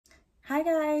Hi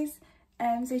guys,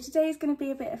 so today's going to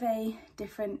be a bit of a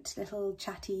different little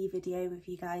chatty video with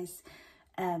you guys.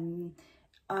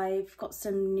 I've got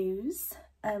some news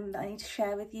that I need to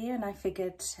share with you, and I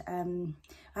figured I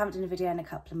haven't done a video in a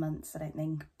couple of months, I don't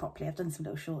think, properly. I've done some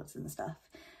little shorts and stuff,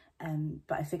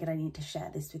 but I figured I need to share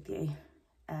this with you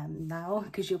now,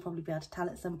 because you'll probably be able to tell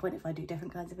at some point if I do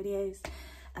different kinds of videos.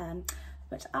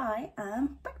 But I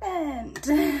am pregnant.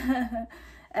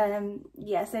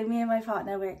 Yeah, so me and my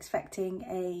partner, we're expecting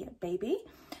a baby.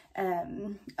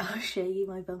 I'll show you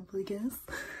my bump, I guess.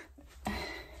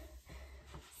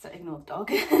 So ignore the dog.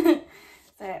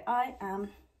 So I am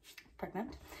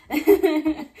pregnant.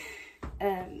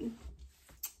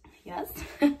 Yes.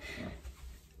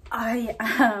 I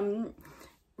am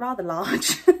rather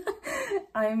large.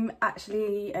 I'm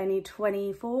actually only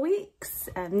 24 weeks,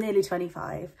 nearly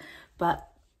 25, but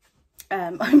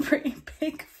I'm pretty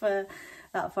big for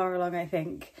that far along, I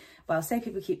think. Well, so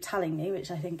people keep telling me,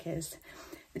 which I think is,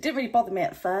 it didn't really bother me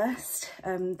at first.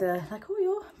 They're like, oh,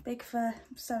 you're big for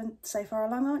so far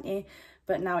along, aren't you?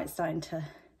 But now it's starting to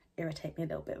irritate me a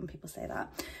little bit when people say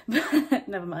that, but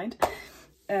never mind.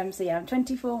 So yeah, I'm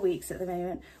 24 weeks at the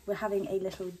moment. We're having a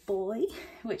little boy,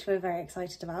 which we're very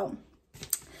excited about.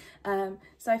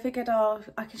 So I figured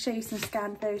I can show you some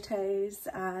scan photos,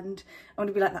 and I want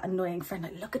to be like that annoying friend,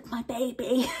 like, look at my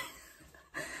baby.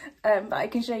 But I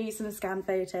can show you some scan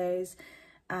photos,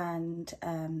 and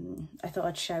I thought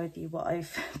I'd share with you what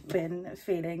I've been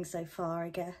feeling so far, I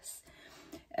guess.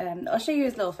 I'll show you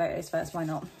his little photos first, why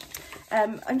not?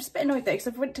 I'm just a bit annoyed though, because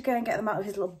I went to go and get them out of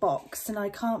his little box and I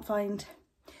can't find,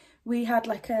 we had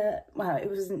like well, it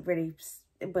wasn't really,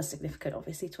 it was significant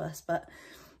obviously to us, but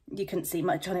you couldn't see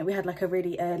much on it. We had like a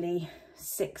really early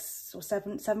 6 or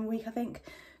 7 week, I think,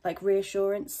 like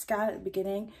reassurance scan at the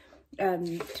beginning.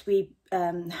 We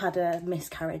had a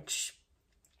miscarriage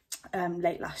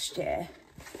late last year,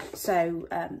 so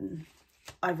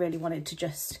I really wanted to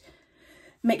just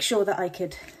make sure that I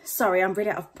could, sorry, I'm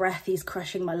really out of breath, he's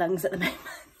crushing my lungs at the moment.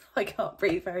 I can't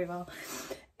breathe very well.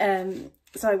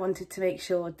 So I wanted to make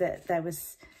sure that there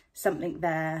was something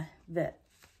there that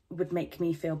would make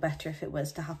me feel better if it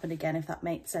was to happen again, if that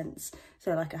makes sense.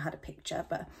 So like I had a picture,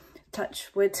 but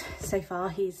touch wood, so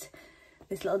far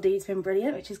this little dude's been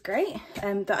brilliant, which is great.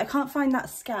 But I can't find that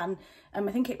scan. I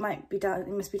think it might be down, it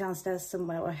must be downstairs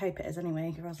somewhere, or I hope it is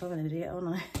anyway, or else I'm an idiot,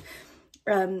 aren't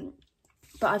I?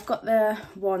 But I've got the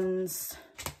ones,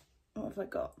 what have I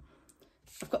got?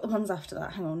 I've got the ones after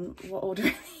that. Hang on, what order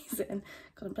are these in?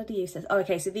 God, I'm bloody useless. Oh,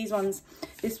 okay, so these ones,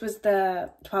 this was the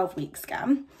 12-week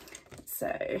scan.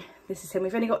 So this is him.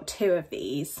 We've only got 2 of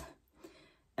these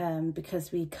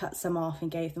because we cut some off and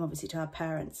gave them obviously to our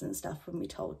parents and stuff when we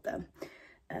told them.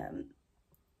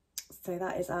 So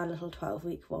that is our little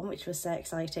 12-week one, which was so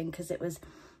exciting because it was,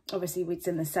 obviously we'd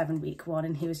seen the 7-week one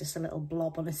and he was just a little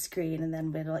blob on a screen, and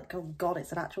then we're like, oh God,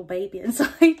 it's an actual baby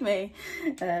inside me,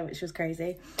 which was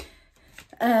crazy.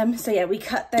 So yeah, we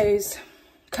cut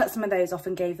some of those off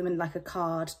and gave them in like a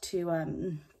card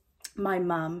to my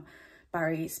mum,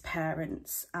 Barry's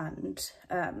parents, and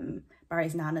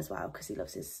Barry's nan as well, because he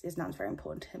loves his nan's very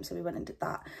important to him. So we went and did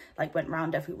that, like went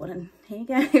round everyone, and here you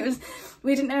go. It was,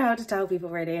 we didn't know how to tell people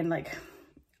really, and like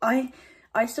I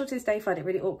still to this day find it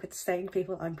really awkward saying to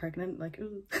people I'm pregnant, like,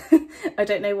 ooh. I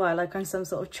don't know why, like I'm some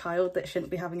sort of child that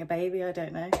shouldn't be having a baby, I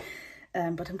don't know.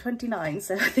 But I'm 29,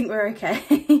 so I think we're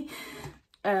okay.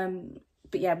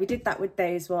 But yeah, we did that with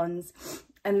those ones.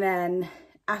 And then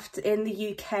after, in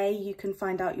the UK, you can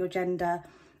find out your gender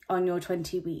on your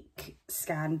 20-week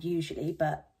scan usually,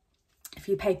 but if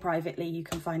you pay privately, you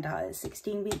can find out at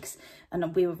 16 weeks.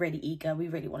 And we were really eager, we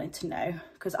really wanted to know,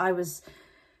 because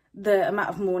the amount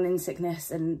of morning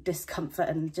sickness and discomfort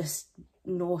and just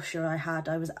nausea I had,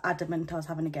 I was adamant I was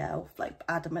having a girl, like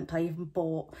adamant. I even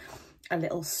bought a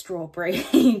little strawberry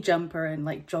jumper and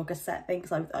like jogger set thing,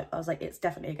 because I was like, it's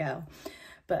definitely a girl.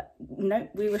 But no,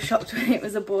 we were shocked when it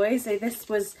was a boy. So this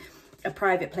was a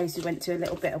private place we went to a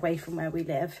little bit away from where we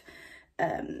live.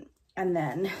 And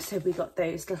then, so we got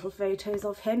those little photos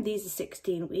of him. These are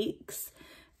 16 weeks.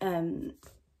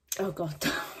 Oh God.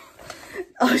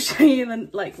 I'll show you the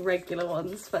like regular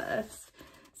ones first.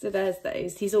 So there's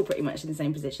those. He's all pretty much in the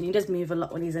same position. He does move a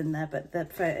lot when he's in there, but the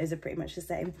photos are pretty much the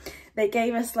same. They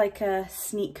gave us like a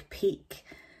sneak peek,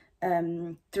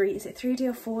 is it 3D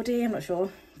or 4D? I'm not sure.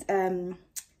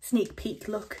 Sneak peek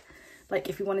look, like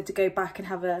if you wanted to go back and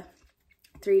have a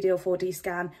 3D or 4D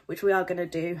scan, which we are going to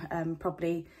do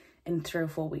probably in 3 or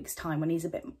 4 weeks time, when he's a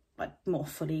bit like more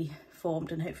fully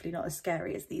formed and hopefully not as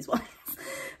scary as these ones.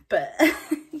 But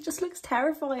he just looks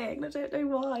terrifying. I don't know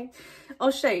why.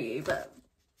 I'll show you, but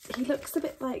he looks a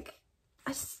bit like,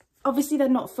 obviously they're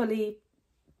not fully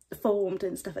formed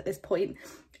and stuff at this point.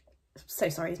 So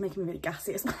sorry, it's making me really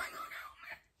gassy. It's going on.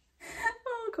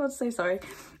 Oh God, so sorry.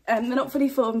 They're not fully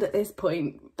formed at this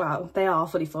point. Well, they are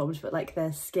fully formed, but like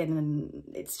their skin, and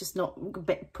it's just not a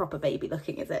bit proper baby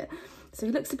looking, is it? So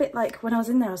he looks a bit like, when I was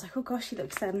in there, I was like, oh gosh, he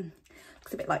looks a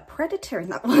bit like Predator in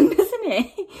that one, doesn't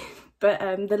he? But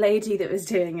the lady that was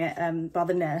doing it, well,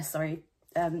 the nurse, sorry,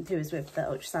 who was with the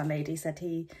ultrasound lady, said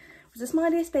he was the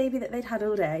smiliest baby that they'd had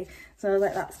all day. So I was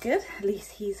like, that's good. At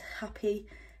least he's happy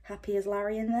as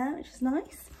Larry in there, which is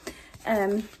nice.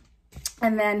 And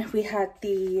then we had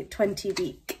the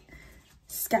 20-week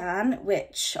scan,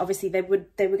 which obviously they were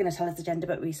going to tell us the gender,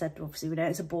 but we said obviously we know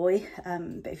it's a boy.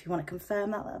 But if you want to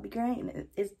confirm that, that'd be great. And it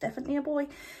is definitely a boy.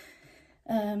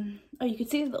 Oh, you could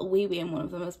see a little wee in one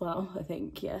of them as well, I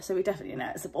think. Yeah, so we definitely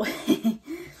know it's a boy.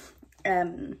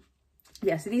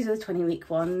 Yeah, so these are the 20-week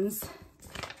ones.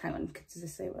 Hang on, does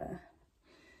this say where?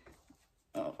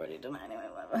 Oh, I've already done it anyway,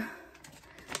 whatever.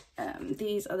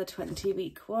 These are the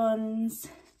 20-week ones.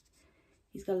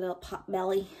 He's got a little pot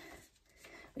belly,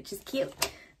 which is cute.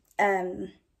 And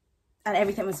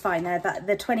everything was fine there. That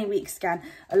the 20-week scan,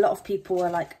 a lot of people were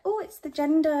like, oh, it's the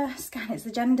gender scan, it's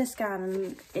the gender scan.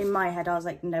 And in my head, I was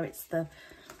like, no, it's the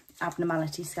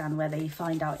abnormality scan where they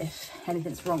find out if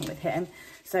anything's wrong with him.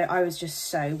 So I was just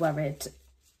so worried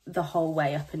the whole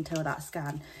way up until that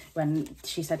scan, when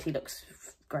she said he looks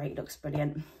great, looks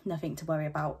brilliant, nothing to worry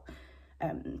about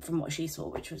from what she saw,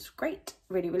 which was great,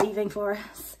 really relieving for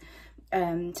us.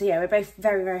 So yeah, we're both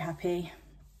very, very happy.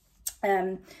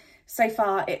 So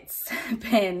far it's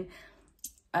been,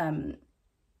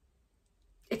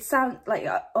 it sounds like,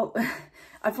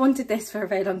 I've wanted this for a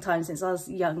very long time, since I was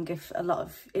young. If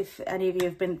any of you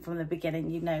have been from the beginning,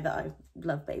 you know that I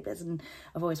love babies, and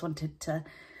I've always wanted to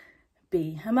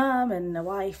be a mum and a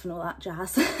wife and all that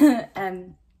jazz.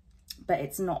 But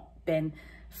it's not been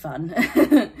fun.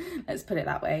 Let's put it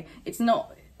that way. It's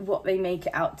not what they make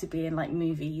it out to be in like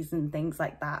movies and things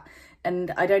like that.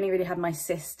 And I'd only really had my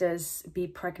sisters be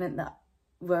pregnant that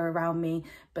were around me,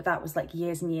 but that was like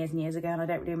years and years and years ago, and I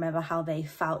don't really remember how they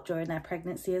felt during their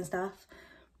pregnancy and stuff.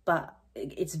 But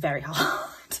it's very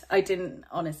hard. I didn't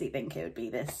honestly think it would be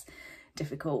this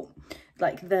difficult.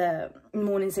 Like the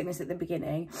morning sickness at the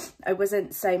beginning, I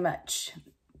wasn't so much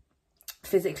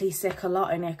physically sick a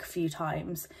lot, only a few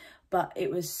times, but it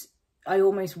was, I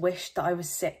almost wished that I was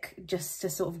sick just to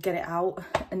sort of get it out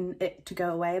and it to go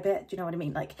away a bit. Do you know what I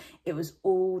mean? Like it was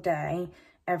all day,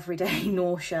 every day,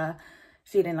 nausea,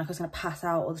 feeling like I was going to pass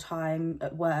out all the time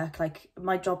at work. Like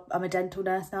my job, I'm a dental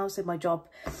nurse now, so my job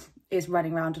is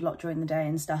running around a lot during the day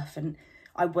and stuff, and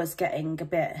I was getting a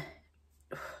bit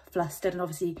flustered. And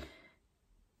obviously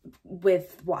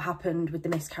with what happened with the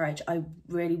miscarriage, I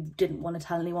really didn't want to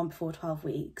tell anyone before 12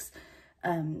 weeks.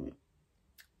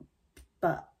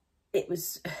 But it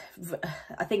was,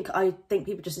 I think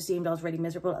people just assumed I was really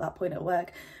miserable at that point at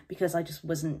work, because I just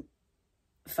wasn't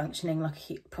functioning like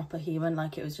a proper human.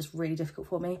 Like it was just really difficult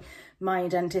for me. My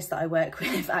dentist that I work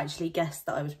with actually guessed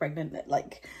that I was pregnant at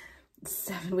like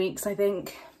 7 weeks, I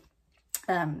think.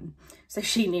 So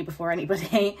she knew before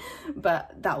anybody,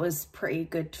 but that was pretty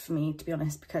good for me, to be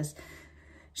honest, because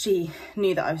she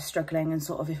knew that I was struggling, and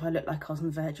sort of if I looked like I was on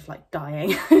the verge of like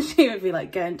dying, she would be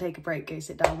like, go and take a break, go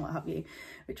sit down, what have you,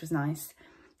 which was nice.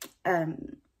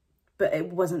 But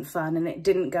it wasn't fun, and it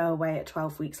didn't go away at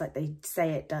 12 weeks like they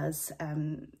say it does.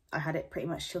 I had it pretty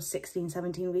much till 16,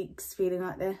 17 weeks feeling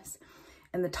like this,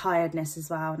 and the tiredness as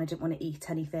well, and I didn't want to eat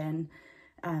anything.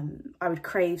 I would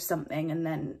crave something, and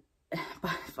then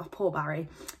oh, poor Barry,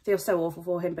 I feel so awful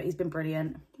for him, but he's been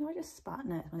brilliant. Oh, I just spat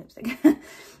in it, my lipstick.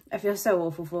 I feel so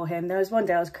awful for him. There was one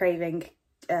day I was craving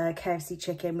KFC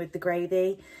chicken with the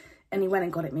gravy, and he went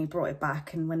and got it me, brought it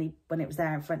back, and when it was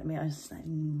there in front of me, I was like,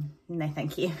 no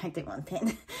thank you, I didn't want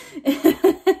it.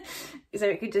 So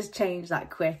it could just change that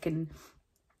quick, and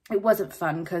it wasn't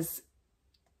fun, because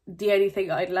the only thing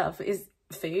I love is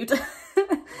food.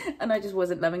 And I just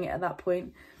wasn't loving it at that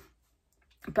point.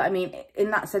 But I mean, in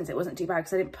that sense, it wasn't too bad,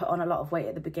 because I didn't put on a lot of weight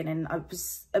at the beginning. I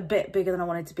was a bit bigger than I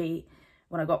wanted to be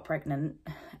when I got pregnant.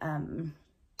 And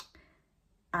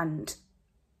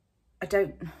I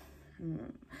don't...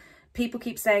 People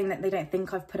keep saying that they don't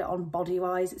think I've put it on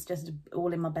body-wise. It's just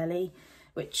all in my belly,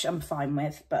 which I'm fine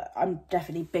with. But I'm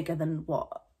definitely bigger than what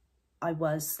I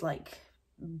was, like,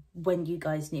 when you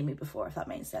guys knew me before, if that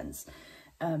makes sense.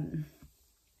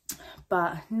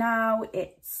 But now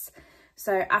it's...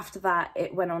 So after that,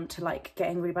 it went on to like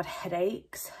getting really bad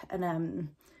headaches, and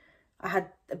I had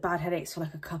bad headaches for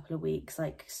like a couple of weeks.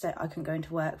 Like, so I couldn't go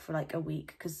into work for like a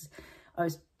week because I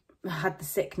had the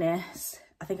sickness,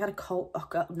 I think I had a cold. Oh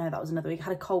God, no, that was another week. I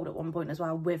had a cold at one point as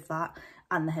well with that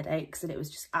and the headaches, and it was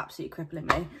just absolutely crippling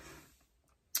me.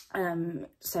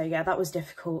 So yeah, that was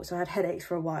difficult. So I had headaches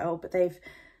for a while, but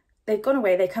they've gone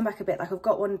away. They come back a bit. Like I've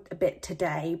got one a bit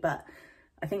today, but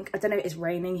I don't know, it's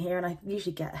raining here, and I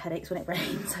usually get headaches when it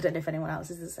rains. I don't know if anyone else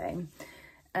is the same.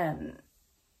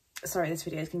 Sorry, this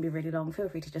video is going to be really long. Feel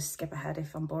free to just skip ahead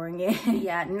if I'm boring you.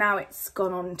 Yeah, now it's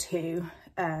gone on to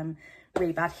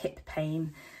really bad hip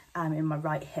pain in my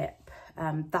right hip.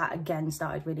 That again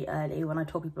started really early. When I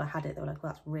told people I had it, they were like,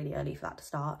 well, that's really early for that to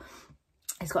start.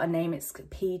 It's got a name, it's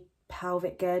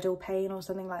pelvic girdle pain or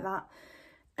something like that.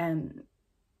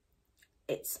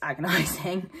 It's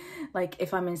agonizing. Like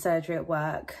if I'm in surgery at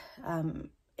work,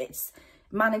 it's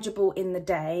manageable in the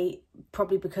day,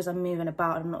 probably because I'm moving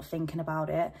about and I'm not thinking about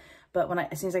it. But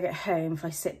as soon as I get home, if I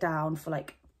sit down for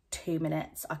like 2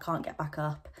 minutes, I can't get back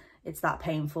up. It's that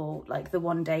painful. Like the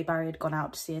one day Barry had gone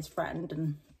out to see his friend,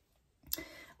 and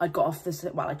I got off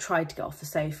I tried to get off the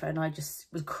sofa, and I just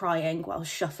was crying while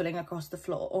shuffling across the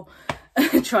floor,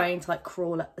 trying to like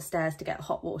crawl up the stairs to get a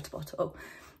hot water bottle,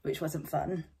 which wasn't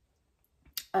fun.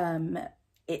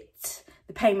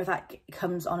 The pain with that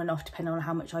comes on and off depending on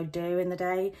how much I do in the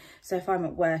day. So if I'm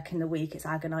at work in the week, it's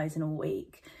agonising all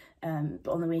week. But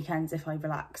on the weekends, if I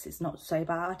relax, it's not so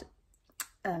bad.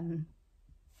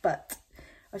 But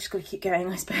I've just got to keep going,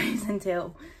 I suppose,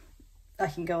 until I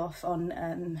can go off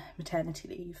on maternity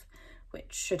leave,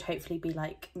 which should hopefully be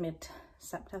like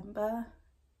mid-September.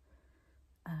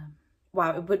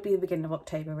 Wow, it would be the beginning of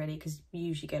October really, because you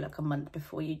usually go like a month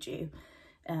before you due.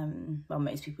 Well,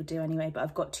 most people do anyway, but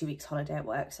I've got 2 weeks holiday at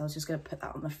work, so I was just going to put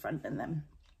that on the front and then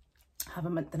have a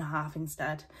month and a half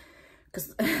instead,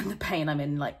 because the pain I'm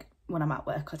in, like when I'm at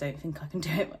work, I don't think I can do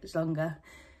it much longer.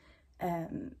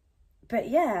 But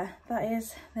yeah, that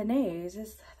is the news.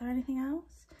 Is there anything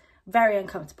else? Very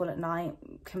uncomfortable at night,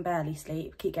 can barely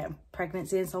sleep, keep getting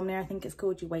pregnancy insomnia, I think it's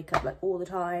called. You wake up like all the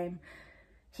time.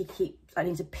 I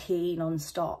need to pee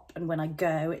non-stop, and when I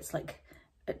go, it's like,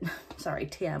 sorry,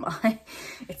 TMI,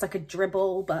 it's like a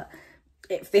dribble, but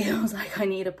it feels like I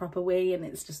need a proper wee, and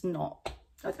it's just not,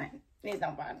 I don't know, it's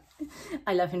not bad.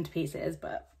 I love him to pieces,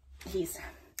 but he's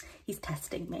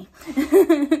testing me.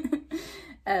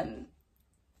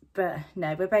 But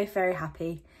no, we're both very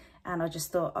happy, and I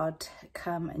just thought I'd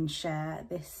come and share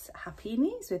this happy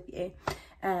news with you.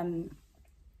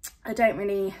 I don't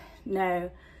really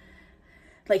know,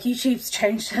 like YouTube's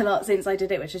changed a lot since I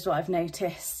did it, which is what I've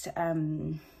noticed.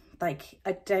 Like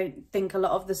I don't think a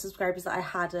lot of the subscribers that I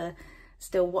had are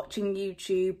still watching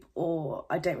YouTube, or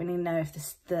I don't really know if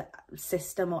the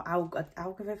system or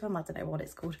algorithm, I don't know what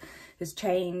it's called, has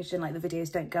changed, and like the videos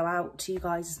don't go out to you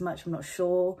guys as much. I'm not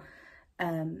sure.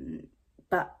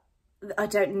 But I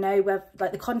don't know whether,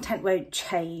 like, the content won't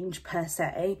change per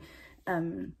se.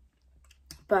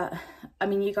 But I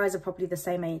mean, you guys are probably the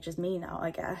same age as me now, I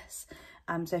guess.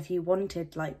 So if you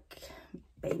wanted like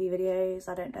baby videos,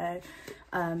 I don't know,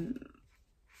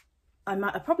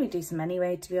 I'd probably do some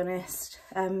anyway, to be honest.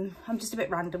 I'm just a bit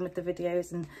random with the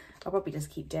videos, and I'll probably just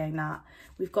keep doing that.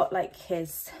 We've got like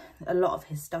a lot of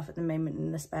his stuff at the moment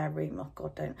in the spare room. Oh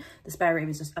God, don't. The spare room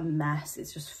is just a mess.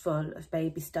 It's just full of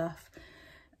baby stuff.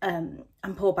 And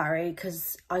poor Barry,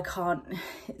 because I can't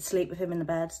sleep with him in the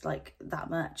bed like that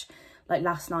much. Like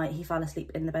last night, he fell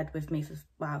asleep in the bed with me for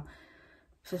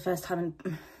the first time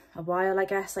in a while, I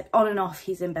guess. Like on and off,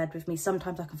 he's in bed with me.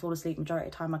 Sometimes I can fall asleep, majority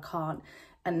of the time I can't.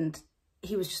 And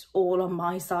he was just all on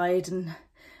my side, and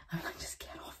I'm like, just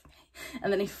get off me.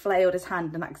 And then he flailed his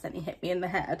hand and accidentally hit me in the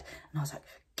head, and I was like,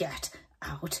 get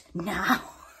out now.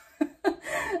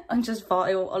 I'm just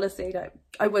vile, honestly. Like,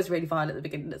 I was really vile at the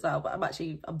beginning as well, but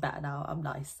I'm better now. I'm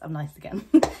nice again.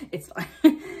 It's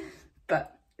fine.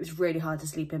 But it's really hard to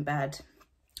sleep in bed.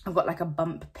 I've got like a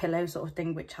bump pillow sort of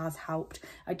thing, which has helped.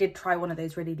 I did try one of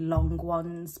those really long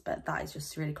ones, but that is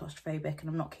just really claustrophobic, and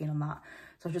I'm not keen on that.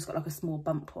 So I've just got like a small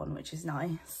bump one, which is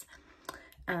nice.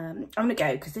 I'm gonna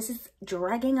go because this is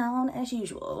dragging on as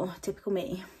usual, typical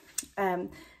me.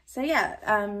 So yeah,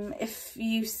 if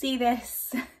you see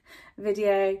this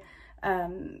video,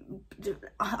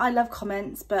 I love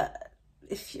comments, but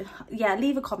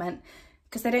leave a comment,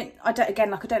 because I don't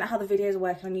know how the videos are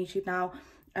working on YouTube now.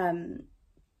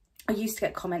 I used to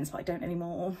get comments, but I don't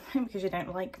anymore, because you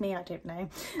don't like me, I don't know.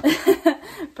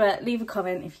 But leave a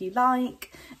comment if you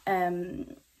like.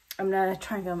 I'm gonna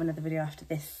try and film another video after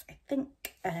this, I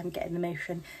think, get in the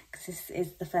motion, because this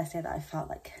is the first day that I felt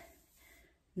like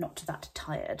not that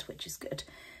tired, which is good.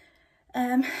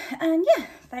 And yeah,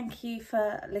 thank you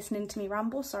for listening to me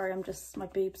ramble. Sorry, my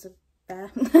boobs are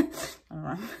there. I don't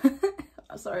know.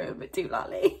 I'm sorry, I'm a bit too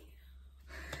lally.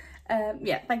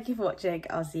 Yeah, thank you for watching.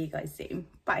 I'll see you guys soon.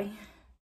 Bye.